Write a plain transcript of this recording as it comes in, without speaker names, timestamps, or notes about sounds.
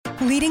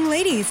Leading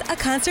Ladies, a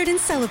concert in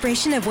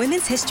celebration of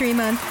Women's History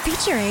Month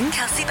featuring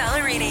Kelsey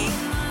Ballerini,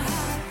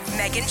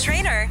 Meghan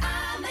Trainor,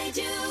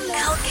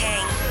 Elle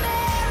King,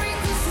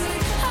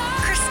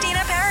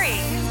 Christina Perri.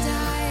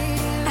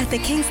 At the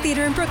King's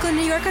Theater in Brooklyn,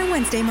 New York on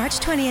Wednesday, March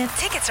 20th.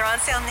 Tickets are on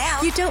sale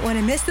now. You don't want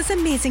to miss this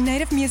amazing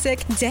night of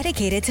music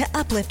dedicated to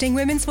uplifting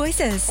women's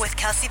voices. With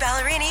Kelsey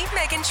Ballerini,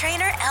 Meghan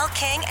Trainor, Elle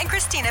King, and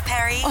Christina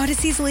Perri.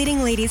 Odyssey's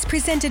Leading Ladies,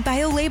 presented by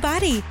Olay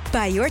Body.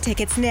 Buy your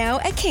tickets now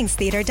at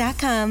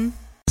kingstheater.com.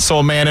 So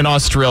a man in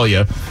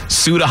Australia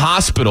sued a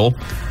hospital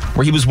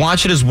where he was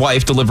watching his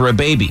wife deliver a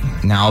baby.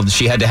 Now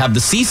she had to have the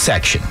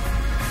C-section.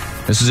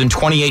 This was in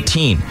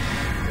 2018.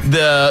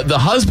 The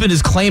husband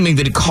is claiming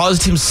that it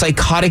caused him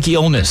psychotic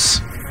illness.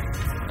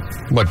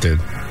 What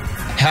did?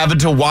 Having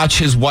to watch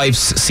his wife's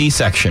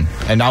C-section,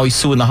 and now he's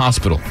suing the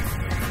hospital.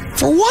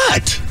 For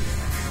what?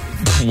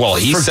 Well,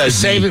 he says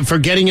for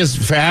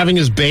having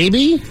his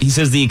baby. He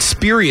says the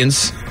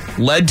experience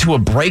led to a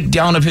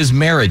breakdown of his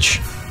marriage.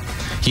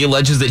 He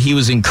alleges that he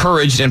was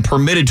encouraged and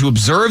permitted to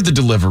observe the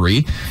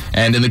delivery,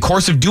 and in the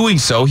course of doing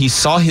so, he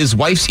saw his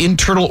wife's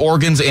internal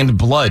organs and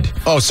blood.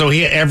 Oh, so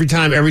he every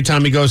time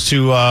he goes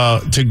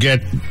to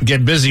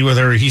get busy with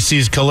her, he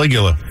sees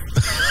Caligula.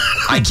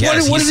 I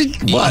guess.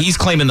 He's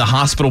claiming the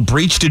hospital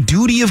breached a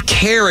duty of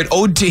care it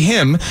owed to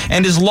him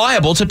and is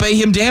liable to pay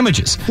him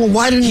damages. Well,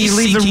 why didn't he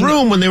leave the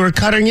room when they were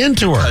cutting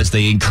into her? Because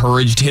they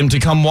encouraged him to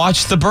come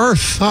watch the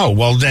birth. Oh,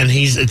 well, then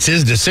it's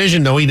his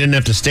decision, though. He didn't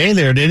have to stay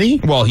there, did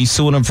he? Well, he's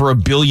suing him for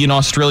 $1 billion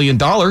Australian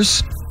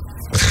dollars.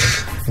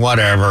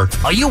 Whatever.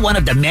 Are you one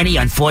of the many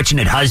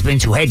unfortunate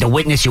husbands who had to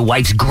witness your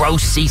wife's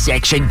gross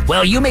C-section?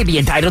 Well, you may be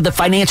entitled to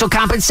financial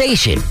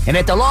compensation. And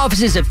at the law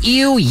offices of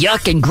Ew,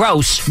 Yuck, and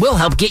Gross, we'll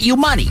help get you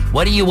money.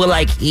 Whether you were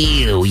like,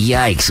 ew,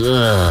 yikes,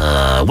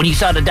 when you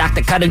saw the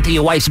doctor cut into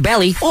your wife's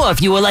belly, or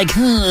if you were like,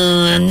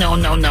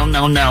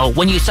 no,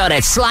 when you saw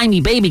that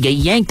slimy baby get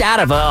yanked out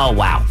of her, oh,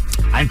 wow.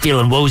 I'm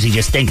feeling woozy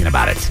just thinking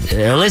about it.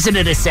 Listen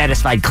to this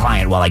satisfied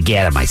client while I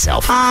gather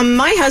myself.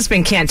 My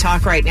husband can't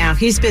talk right now.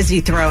 He's busy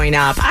throwing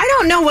up. I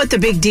don't know what the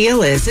big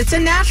deal is. It's a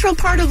natural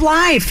part of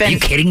life. Are you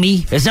kidding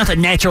me? There's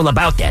nothing natural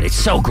about that. It's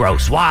so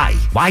gross. Why?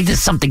 Why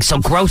does something so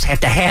gross have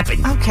to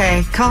happen?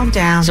 Okay, calm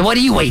down. So what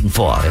are you waiting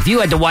for? If you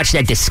had to watch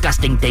that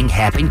disgusting thing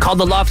happen, call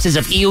the law offices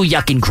of Ew,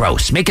 Yuck, and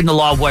Gross. Making the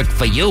law work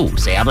for you.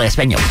 Se habla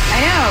español.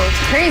 I know. It's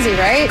crazy,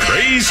 right?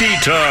 Crazy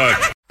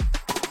talk.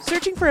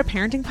 Searching for a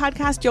parenting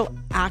podcast you'll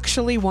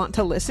actually want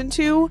to listen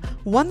to,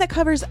 one that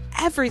covers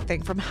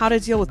everything from how to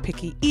deal with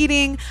picky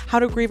eating, how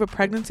to grieve a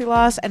pregnancy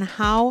loss, and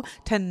how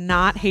to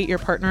not hate your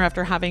partner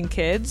after having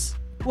kids?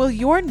 Well,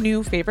 your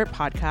new favorite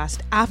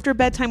podcast, After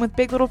Bedtime with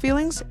Big Little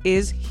Feelings,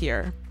 is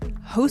here.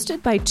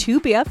 Hosted by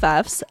two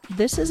BFFs,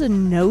 this is a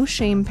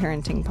no-shame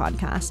parenting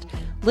podcast.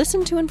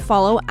 Listen to and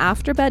follow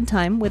After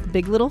Bedtime with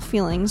Big Little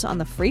Feelings on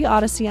the free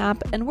Odyssey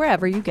app and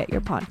wherever you get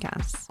your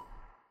podcasts.